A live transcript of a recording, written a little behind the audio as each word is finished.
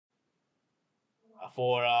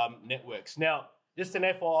for networks. Now, just an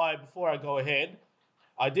FYI before I go ahead,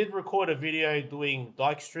 I did record a video doing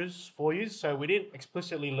Dijkstra's for you, so we didn't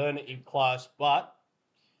explicitly learn it in class, but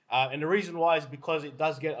and the reason why is because it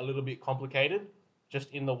does get a little bit complicated,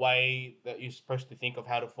 just in the way that you're supposed to think of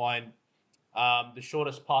how to find the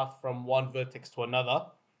shortest path from one vertex to another.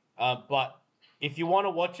 But if you want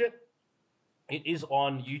to watch it, it is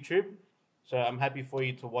on YouTube, so I'm happy for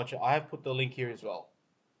you to watch it. I have put the link here as well.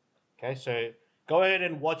 Okay, so go ahead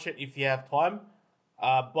and watch it if you have time.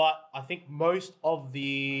 But I think most of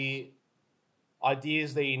the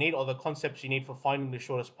ideas that you need or the concepts you need for finding the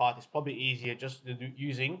shortest path is probably easier just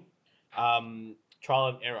using trial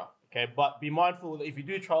and error. Okay, but be mindful that if you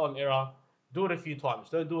do trial and error, do it a few times.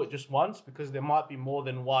 Don't do it just once, because there might be more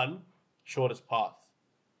than one shortest path.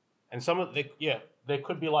 And some of there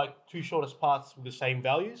could be like two shortest paths with the same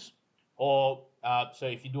values, or so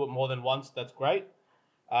if you do it more than once, that's great.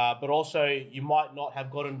 But also, you might not have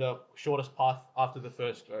gotten the shortest path after the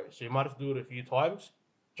first go. So you might have to do it a few times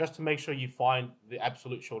just to make sure you find the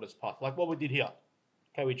absolute shortest path. Like what we did here.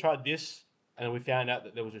 Okay, we tried this, and we found out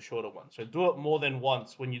that there was a shorter one. So do it more than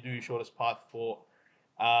once when you do your shortest path for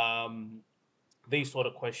these sort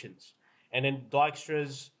of questions. And then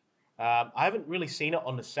Dijkstra's, I haven't really seen it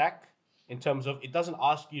on the SAC in terms of, it doesn't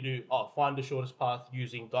ask you to find the shortest path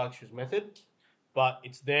using Dijkstra's method, but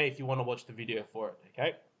it's there if you want to watch the video for it,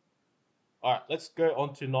 okay? All right, let's go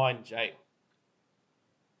on to 9J.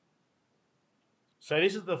 So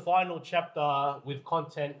this is the final chapter with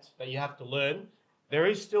content that you have to learn. There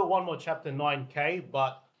is still one more chapter, 9K,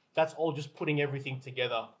 but that's all just putting everything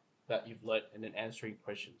together that you've learned and then answering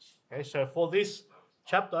questions. Okay, so for this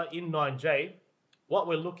chapter in 9J, what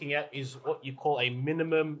we're looking at is what you call a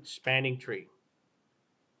minimum spanning tree.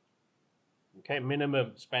 Okay,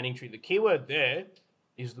 minimum spanning tree. The keyword there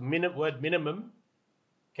is the word minimum.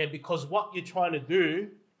 Okay, because what you're trying to do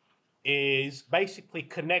is basically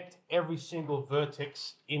connect every single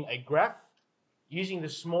vertex in a graph using the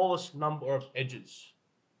smallest number of edges.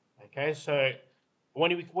 Okay, so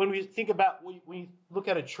when we think about, when you look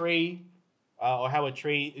at a tree or how a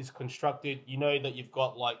tree is constructed, you know that you've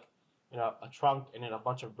got like, you know, a trunk and then a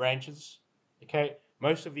bunch of branches. Okay,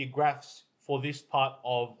 most of your graphs for this part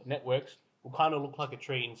of networks will kind of look like a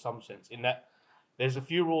tree in some sense, in that there's a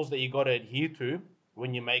few rules that you got to adhere to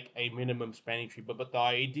when you make a minimum spanning tree. But the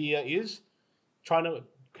idea is trying to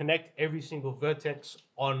connect every single vertex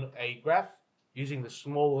on a graph using the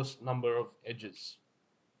smallest number of edges.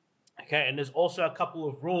 Okay, and there's also a couple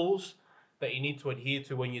of rules that you need to adhere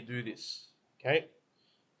to when you do this. Okay,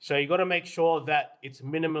 so you got to make sure that it's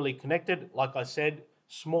minimally connected. Like I said,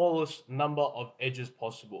 smallest number of edges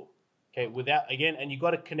possible. Okay, without, again, and you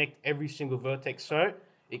got to connect every single vertex, so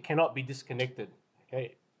it cannot be disconnected.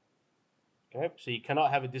 Okay, okay, so you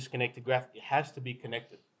cannot have a disconnected graph. It has to be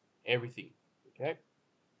connected, everything. Okay,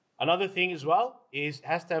 another thing as well is it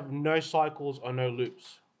has to have no cycles or no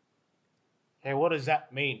loops. Okay, what does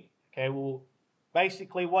that mean? Okay, well,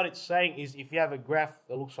 basically what it's saying is if you have a graph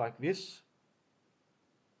that looks like this,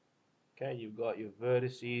 okay, you've got your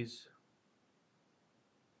vertices.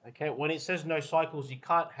 Okay, when it says no cycles, you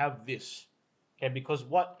can't have this. Okay, because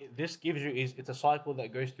what this gives you is it's a cycle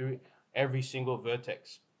that goes through every single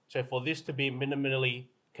vertex. So for this to be minimally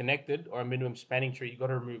connected or a minimum spanning tree, you've got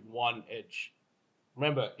to remove one edge.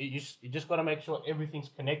 Remember, you just got to make sure everything's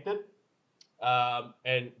connected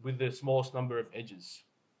and with the smallest number of edges.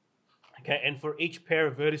 Okay, and for each pair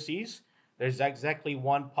of vertices, there's exactly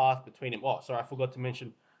one path between them. Oh, sorry, I forgot to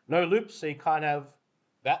mention no loops, so you can't have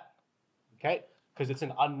that. Okay, because it's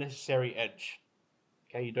an unnecessary edge.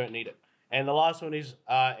 Okay, you don't need it. And the last one is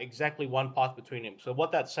exactly one path between them. So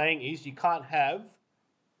what that's saying is you can't have,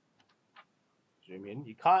 zoom in,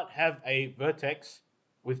 you can't have a vertex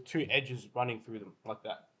with two edges running through them like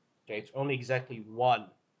that. Okay, it's only exactly one.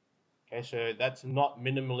 Okay, so that's not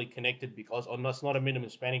minimally connected because, or that's not a minimum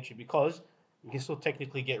spanning tree because you can still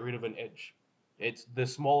technically get rid of an edge. It's the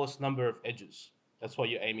smallest number of edges. That's what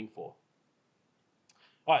you're aiming for.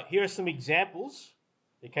 All right, here are some examples,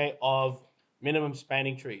 okay, of minimum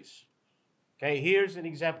spanning trees. Okay, here's an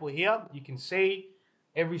example here. You can see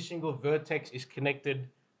every single vertex is connected,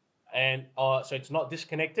 and so it's not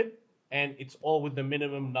disconnected, and it's all with the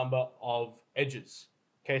minimum number of edges.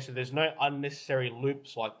 Okay, so there's no unnecessary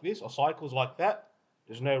loops like this or cycles like that.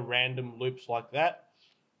 There's no random loops like that.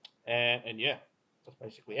 And yeah, that's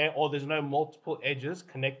basically it. Or there's no multiple edges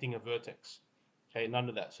connecting a vertex. Okay, none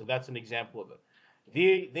of that. So that's an example of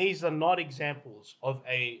it. These are not examples of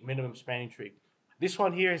a minimum spanning tree. This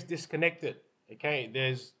one here is disconnected. Okay,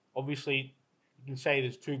 there's obviously, you can say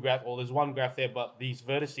there's two graphs, or there's one graph there, but these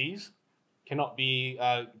vertices, cannot be,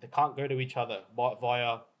 they can't go to each other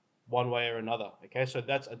via one way or another. Okay, so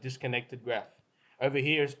that's a disconnected graph. Over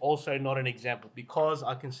here is also not an example because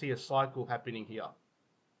I can see a cycle happening here.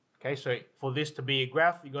 Okay, so for this to be a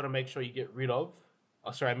graph, you got to make sure you get rid of,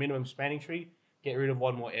 a minimum spanning tree, get rid of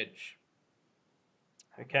one more edge.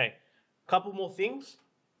 Okay, a couple more things.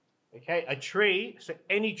 Okay, a tree, so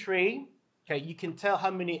any tree, okay, you can tell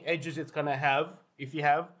how many edges it's going to have if you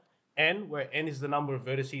have n, where n is the number of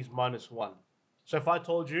vertices minus 1. So if I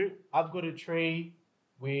told you, I've got a tree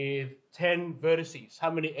with 10 vertices,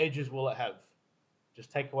 how many edges will it have?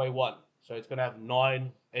 Just take away 1. So it's going to have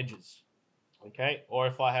 9 edges. Okay, or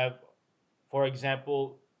if I have, for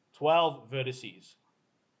example, 12 vertices.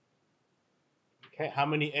 Okay, how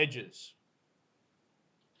many edges?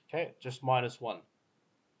 Okay, just minus 1.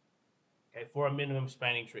 Okay, for a minimum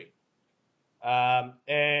spanning tree.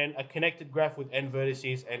 And a connected graph with n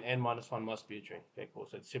vertices and n minus 1 must be a tree. Okay, cool.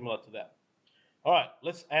 So it's similar to that. All right,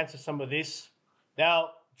 let's answer some of this. Now,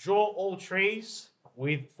 draw all trees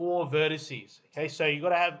with 4 vertices. Okay, so you've got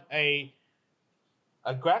to have a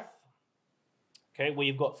graph, okay, where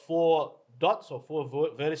you've got 4 dots or 4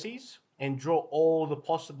 vertices, and draw all the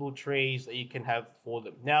possible trees that you can have for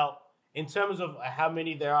them. Now, in terms of how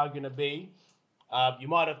many there are going to be, you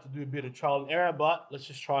might have to do a bit of trial and error, but let's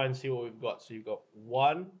just try and see what we've got. So you've got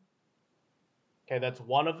 1. Okay, that's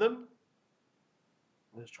one of them.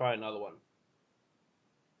 Let's try another one.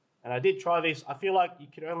 And I did try this. I feel like you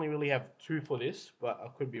can only really have 2 for this, but I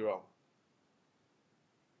could be wrong.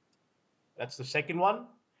 That's the second one.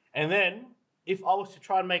 And then, if I was to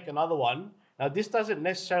try and make another one, now this doesn't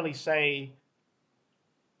necessarily say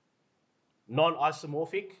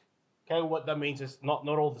non-isomorphic. Okay, what that means is not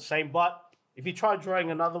all the same, but if you try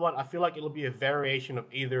drawing another one, I feel like it'll be a variation of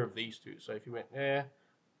either of these two. So if you went there,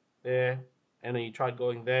 and then you tried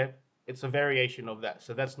going there, it's a variation of that.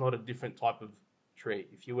 So that's not a different type of tree.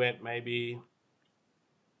 If you went maybe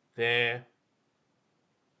there,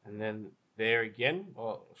 and then there again,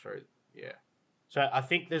 So I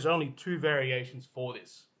think there's only 2 variations for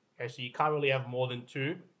this. Okay, so you can't really have more than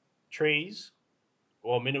 2 trees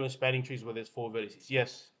or minimum spanning trees where there's 4 vertices.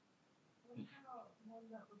 Yes?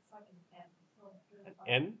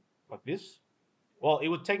 N, like this? Well, it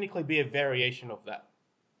would technically be a variation of that.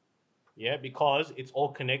 Yeah, because it's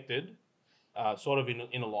all connected, sort of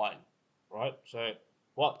in a line, right? So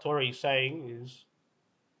what Tori is saying is,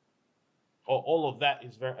 all of that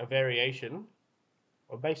is a variation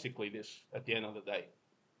of basically this at the end of the day.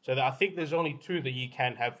 So I think there's only 2 that you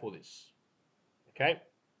can have for this. Okay?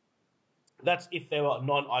 That's if they were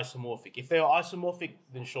non-isomorphic. If they were isomorphic,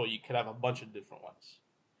 then sure, you could have a bunch of different ones.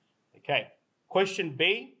 Okay. Question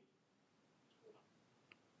B.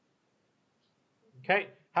 Okay.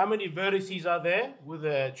 How many vertices are there with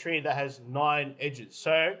a tree that has 9 edges?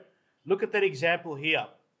 So look at that example here.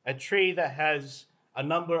 A tree that has a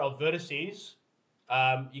number of vertices,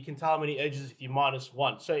 you can tell how many edges if you minus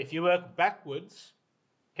 1. So if you work backwards,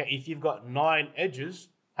 okay, if you've got 9 edges,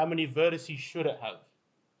 how many vertices should it have?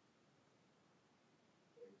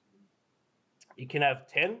 You can have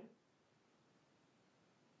 10.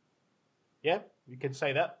 Yeah, you can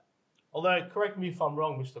say that. Although, correct me if I'm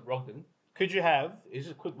wrong, Mr. Brogdon. Could you have,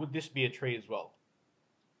 would this be a tree as well?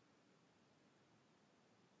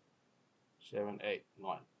 7, 8,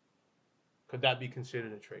 9. Could that be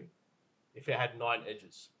considered a tree? If it had 9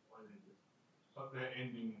 edges? But they're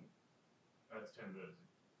ending as 10 vertices.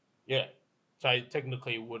 Yeah. So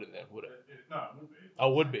technically it wouldn't then, would it? No, it would be.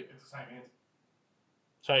 Oh, it would be. It's the same answer.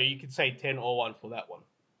 So you could say 10 or 1 for that one.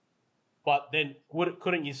 But then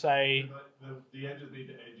couldn't you say... The edges need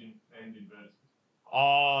to end in vertices.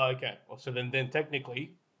 Oh, okay. Well, so then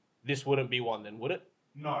technically this wouldn't be 1 then, would it?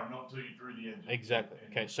 No, not until you drew the edges. Exactly.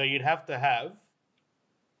 Okay, so you'd have to have,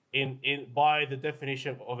 by the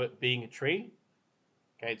definition of it being a tree,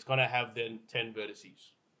 okay, it's going to have then 10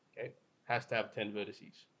 vertices. Okay, has to have 10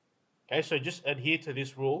 vertices. Okay, so just adhere to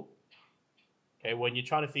this rule. Okay, when you're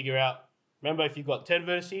trying to figure out, remember if you've got 10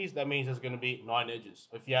 vertices, that means there's going to be 9 edges.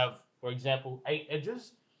 If you have, for example, 8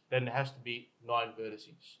 edges, then there has to be 9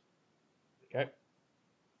 vertices. Okay?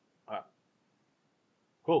 All right.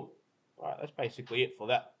 Cool. All right, that's basically it for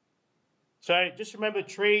that. So just remember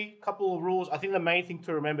tree, couple of rules. I think the main thing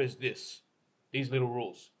to remember is these little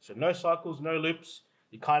rules. So no cycles, no loops.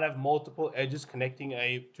 You can't have multiple edges connecting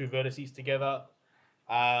 2 vertices together.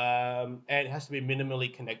 And it has to be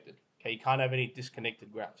minimally connected. Okay, you can't have any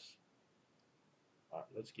disconnected graphs. All right,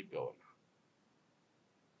 let's keep going.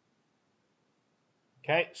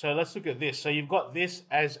 Okay, so let's look at this. So you've got this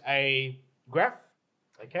as a graph,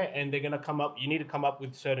 okay, and they're going to come up, you need to come up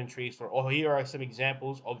with certain trees, or here are some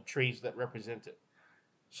examples of trees that represent it.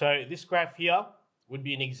 So this graph here would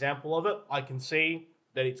be an example of it. I can see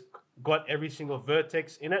that it's got every single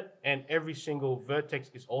vertex in it, and every single vertex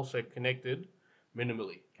is also connected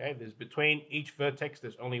minimally. Okay, there's between each vertex,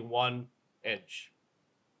 there's only one edge.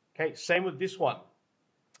 Okay, same with this one.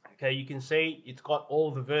 Okay, you can see it's got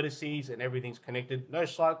all the vertices and everything's connected. No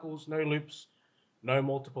cycles, no loops, no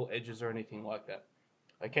multiple edges or anything like that.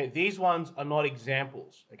 Okay, these ones are not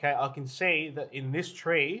examples. Okay, I can see that in this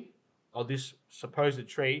tree, or this supposed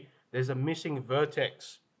tree, there's a missing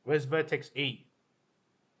vertex. Where's vertex E?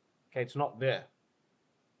 Okay, it's not there.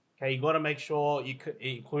 Okay, you got to make sure you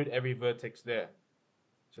include every vertex there.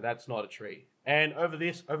 So that's not a tree. And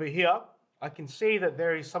over here, I can see that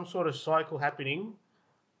there is some sort of cycle happening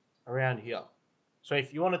around here. So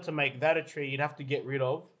if you wanted to make that a tree, you'd have to get rid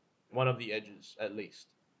of one of the edges at least.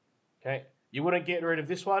 Okay, you wouldn't get rid of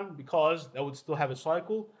this one because that would still have a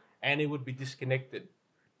cycle and it would be disconnected.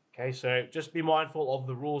 Okay, so just be mindful of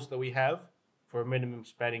the rules that we have for a minimum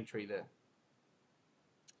spanning tree there.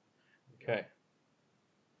 Okay,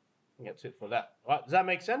 I think that's it for that. All right, does that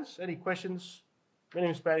make sense? Any questions?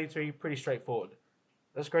 Minimum spanning tree, pretty straightforward.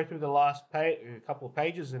 Let's go through the last page, a couple of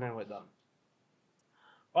pages, and then we're done.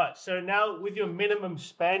 All right, so now with your minimum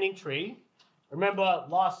spanning tree, remember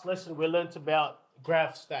last lesson we learned about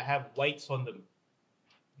graphs that have weights on them.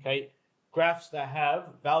 Okay, graphs that have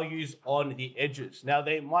values on the edges. Now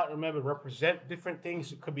they might represent different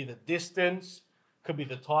things. It could be the distance, could be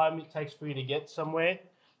the time it takes for you to get somewhere,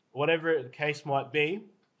 whatever the case might be.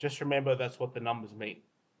 Just remember that's what the numbers mean.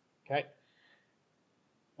 Okay.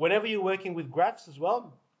 Whenever you're working with graphs as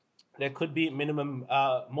well, there could be minimum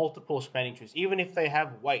multiple spanning trees, even if they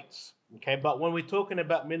have weights. Okay, but when we're talking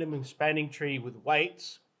about minimum spanning tree with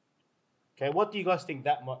weights, okay, what do you guys think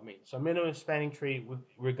that might mean? So minimum spanning tree with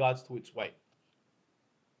regards to its weight.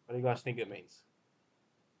 What do you guys think it means?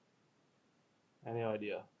 Any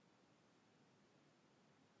idea?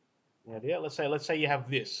 Any idea? Let's say you have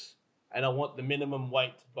this, and I want the minimum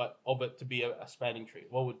weight, but of it to be a spanning tree.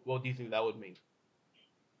 What do you think that would mean?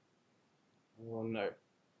 Anyone know?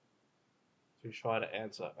 Too shy to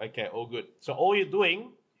answer. Okay, all good. So all you're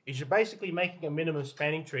doing is you're basically making a minimum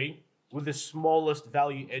spanning tree with the smallest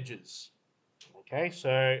value edges. Okay,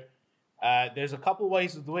 so there's a couple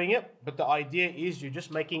ways of doing it, but the idea is you're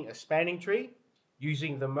just making a spanning tree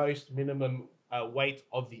using the most minimum weight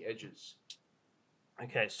of the edges.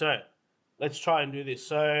 Okay, so let's try and do this.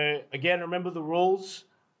 So again, remember the rules.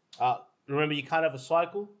 Remember you can't have a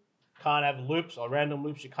cycle, can't have loops or random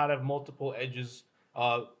loops. You can't have multiple edges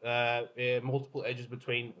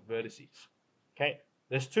between vertices. Okay,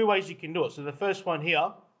 there's two ways you can do it. So the first one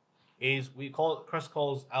here is we call it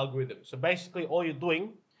Kruskal's algorithm. So basically all you're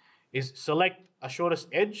doing is select a shortest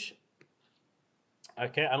edge,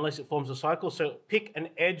 okay, unless it forms a cycle. So pick an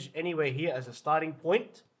edge anywhere here as a starting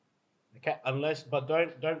point, okay, but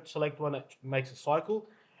don't select one that makes a cycle,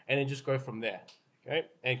 and then just go from there, okay,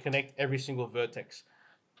 and connect every single vertex.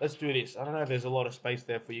 Let's do this. I don't know if there's a lot of space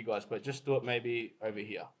there for you guys, but just do it maybe over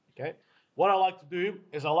here, okay? What I like to do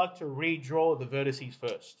is I like to redraw the vertices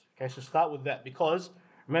first, okay? So start with that because,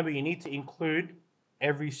 remember, you need to include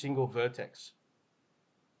every single vertex.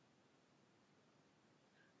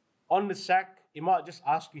 On the SAC, it might just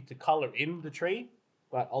ask you to color in the tree,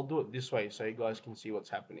 but I'll do it this way so you guys can see what's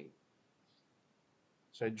happening.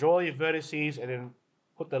 So draw your vertices and then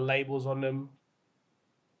put the labels on them.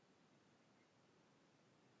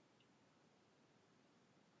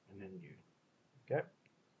 Okay.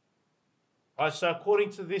 All right, so according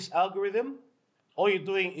to this algorithm, all you're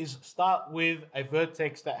doing is start with a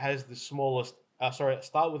vertex that has the smallest,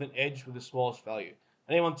 start with an edge with the smallest value.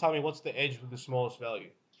 Anyone tell me what's the edge with the smallest value?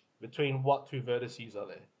 Between what two vertices are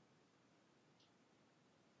there?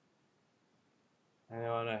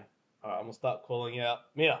 Anyone know? All right, I'm gonna start calling out.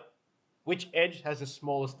 Mia, which edge has the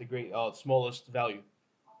smallest smallest value?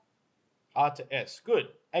 R to S. Good.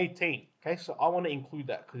 18. Okay, so I want to include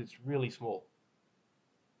that because it's really small.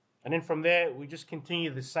 And then from there, we just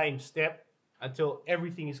continue the same step until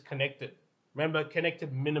everything is connected. Remember,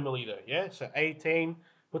 connected minimally though, yeah? So 18,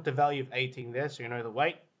 put the value of 18 there so you know the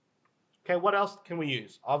weight. Okay, what else can we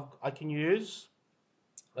use? I can use,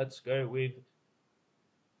 let's go with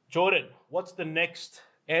Jordan. What's the next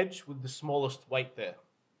edge with the smallest weight there?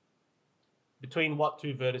 Between what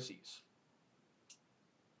two vertices?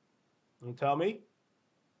 Can you tell me?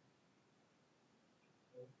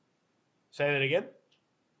 Say that again.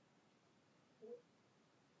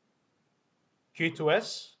 Q to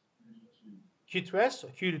S? Q to S or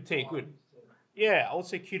Q to T? Good. Yeah, I would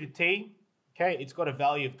say Q to T. Okay, it's got a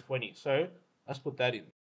value of 20. So let's put that in.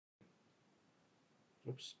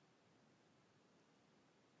 Oops.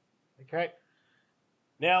 Okay.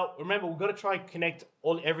 Now, remember, we've got to try and connect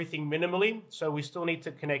everything minimally. So we still need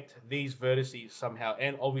to connect these vertices somehow,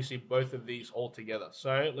 and obviously both of these all together.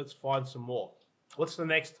 So let's find some more. What's the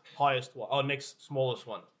next highest one? Oh, next smallest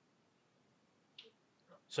one.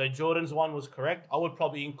 So Jordan's one was correct. I would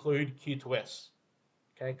probably include Q to S.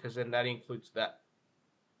 Okay, because then that includes that.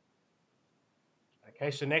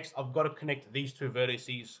 Okay, so next I've got to connect these two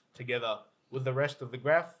vertices together with the rest of the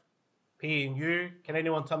graph. P and U. Can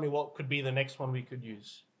anyone tell me what could be the next one we could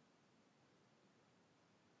use?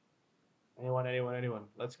 Anyone?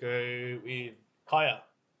 Let's go with Kaya.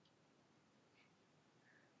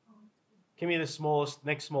 Give me the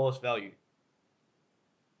next smallest value.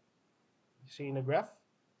 You see in the graph?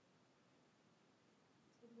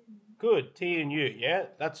 Good, T and U, yeah,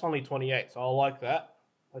 that's only 28, so I like that.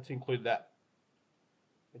 Let's include that.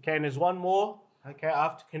 Okay, and there's one more. Okay, I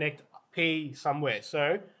have to connect P somewhere.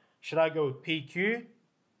 So should I go with PQ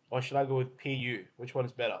or should I go with PU? Which one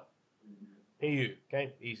is better? PU,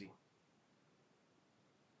 okay, easy.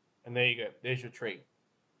 And there you go, there's your tree.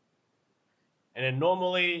 And then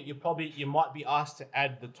normally you might be asked to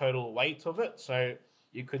add the total weight of it. So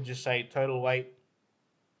you could just say total weight.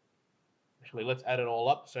 Actually, let's add it all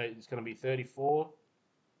up. So it's going to be 34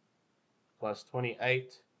 plus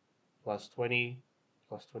 28 plus 20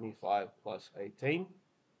 plus 25 plus 18.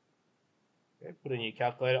 Okay, put in your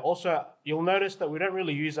calculator. Also, you'll notice that we don't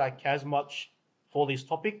really use our CAS much for this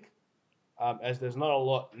topic, as there's not a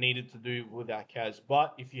lot needed to do with our CAS.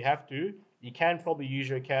 But if you have to, you can probably use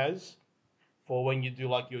your CAS for when you do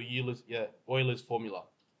like your Euler's formula.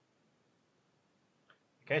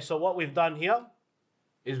 Okay, so what we've done here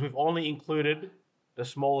is we've only included the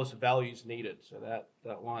smallest values needed. So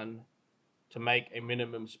that one to make a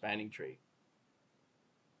minimum spanning tree.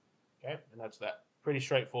 Okay, and that's that. Pretty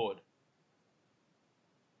straightforward.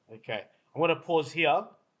 Okay, I'm going to pause here.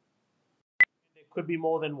 There could be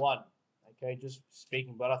more than one. Okay, just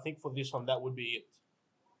speaking, but I think for this one, that would be it.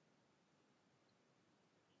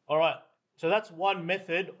 All right, so that's one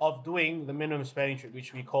method of doing the minimum spanning tree,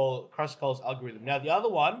 which we call Kruskal's algorithm. Now, the other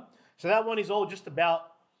one, so that one is all just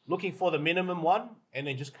about looking for the minimum one and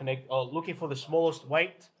then just looking for the smallest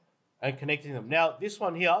weight and connecting them. Now, this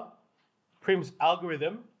one here, Prim's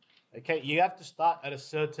algorithm, okay, you have to start at a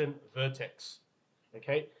certain vertex,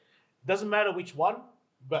 okay? Doesn't matter which one,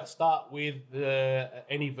 but start with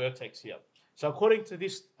any vertex here. So according to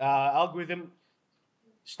this algorithm,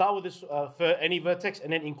 start with this for any vertex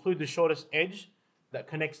and then include the shortest edge that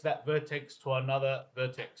connects that vertex to another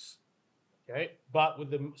vertex, okay? But with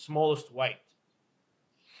the smallest weight.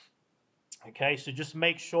 Okay, so just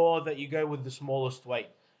make sure that you go with the smallest weight.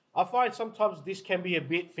 I find sometimes this can be a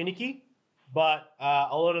bit finicky, but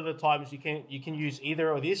a lot of the times you can use either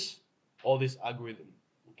of this or this algorithm.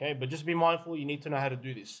 Okay, but just be mindful, you need to know how to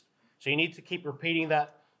do this. So you need to keep repeating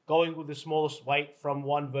that, going with the smallest weight from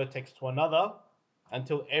one vertex to another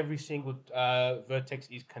until every single vertex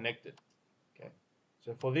is connected. Okay,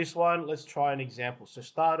 so for this one, let's try an example. So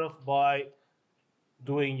start off by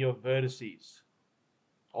doing your vertices.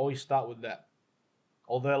 Always start with that.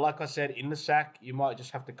 Although, like I said, in the SAC, you might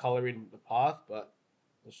just have to color in the path, but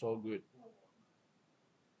it's all good.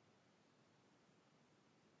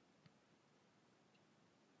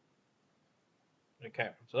 Okay,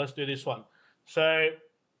 so let's do this one. So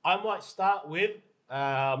I might start with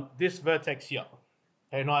this vertex here.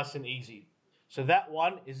 Okay, nice and easy. So that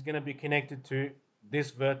one is going to be connected to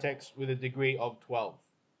this vertex with a degree of 12.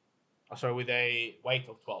 Sorry, with a weight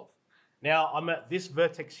of 12. Now I'm at this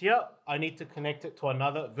vertex here. I need to connect it to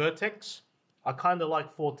another vertex. I kind of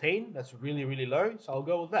like 14. That's really, really low. So I'll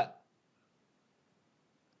go with that.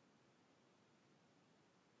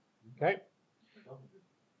 Okay.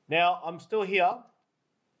 Now I'm still here.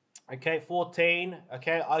 Okay, 14.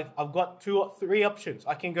 Okay, I've got 2 or 3 options.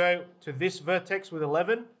 I can go to this vertex with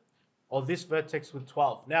 11 or this vertex with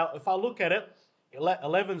 12. Now, if I look at it,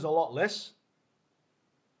 11's a lot less.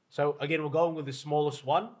 So again, we're going with the smallest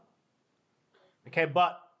one. Okay,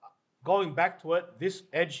 but going back to it, this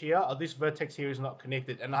edge here, or this vertex here is not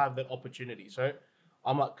connected, and I have that opportunity. So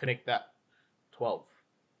I might connect that, 12.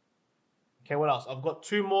 Okay, what else? I've got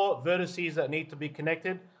 2 more vertices that need to be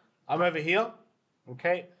connected. I'm over here.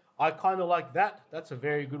 Okay, I kind of like that. That's a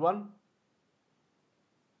very good one.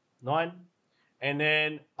 9. And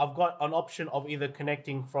then I've got an option of either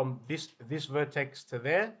connecting from this vertex to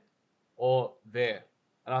there or there.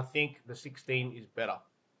 And I think the 16 is better.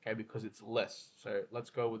 Okay, because it's less. So let's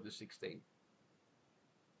go with the 16.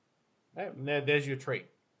 Okay, and there's your tree.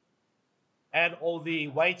 Add all the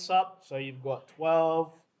weights up. So you've got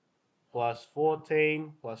 12 plus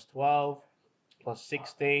 14 plus 12 plus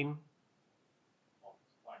 16.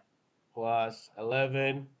 plus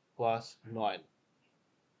 11 plus 9.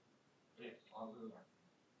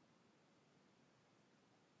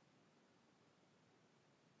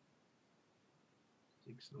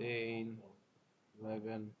 16,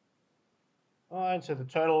 11. All right, so the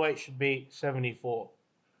total weight should be 74.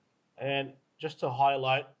 And just to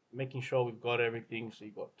highlight, making sure we've got everything. So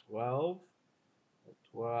you got 12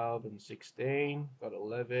 and 16, got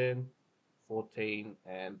 11, 14,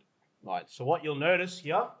 and 9. So what you'll notice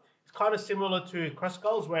here, it's kind of similar to cross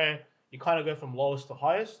skulls where you kind of go from lowest to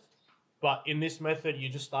highest. But in this method,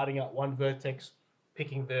 you're just starting at one vertex,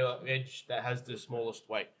 picking the edge that has the smallest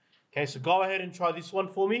weight. Okay, so go ahead and try this one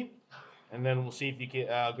for me, and then we'll see if you can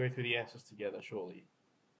go through the answers together shortly.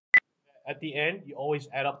 At the end, you always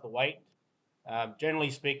add up the weight.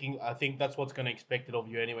 Generally speaking, I think that's what's going to expected of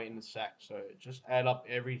you anyway in the sack. So just add up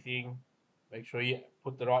everything. Make sure you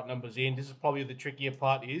put the right numbers in. This is probably the trickier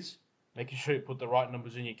part, is making sure you put the right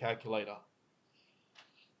numbers in your calculator.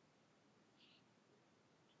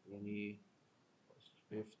 20 plus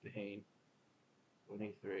 15,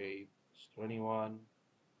 23 plus 21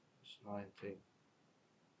 plus 19.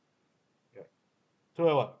 Okay.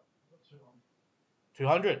 201.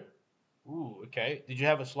 200. Ooh, okay. Did you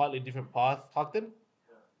have a slightly different path, Tuckton?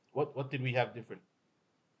 Yeah. What did we have different?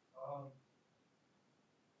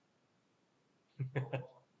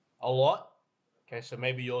 A lot? Okay, so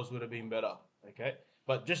maybe yours would have been better. Okay.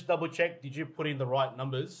 But just double check, did you put in the right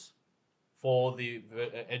numbers for the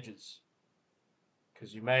edges?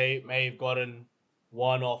 Because you may have gotten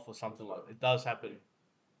one off or something like that. It does happen.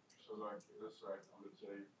 So like this side, I would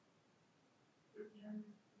say, if you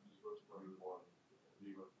just go to 21,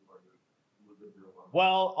 you go to 200, you would be wrong.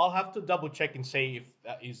 Well, I'll have to double check and see if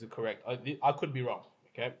that is the correct. I could be wrong.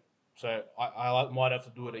 Okay. So I might have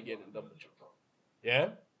to do it again and double check. Yeah?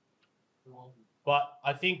 But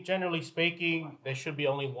I think generally speaking, there should be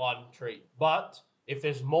only one tree. But if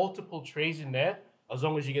there's multiple trees in there, as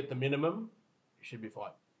long as you get the minimum, you should be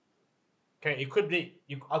fine. Okay, it could be,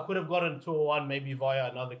 I could have gotten 201 maybe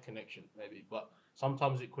via another connection, maybe, but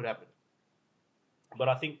sometimes it could happen. But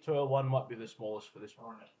I think 201 might be the smallest for this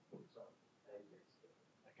one.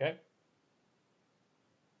 Okay?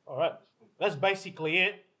 All right, that's basically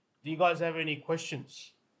it. Do you guys have any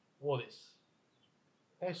questions for this?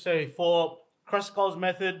 Okay, so for cross skulls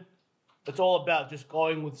method, it's all about just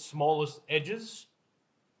going with smallest edges.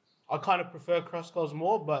 I kind of prefer cross skulls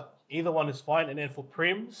more, but either one is fine. And then for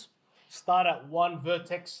prims, start at one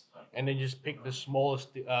vertex and then just pick the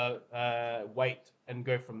smallest weight and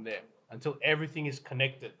go from there until everything is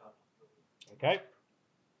connected. Okay?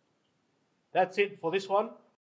 That's it for this one.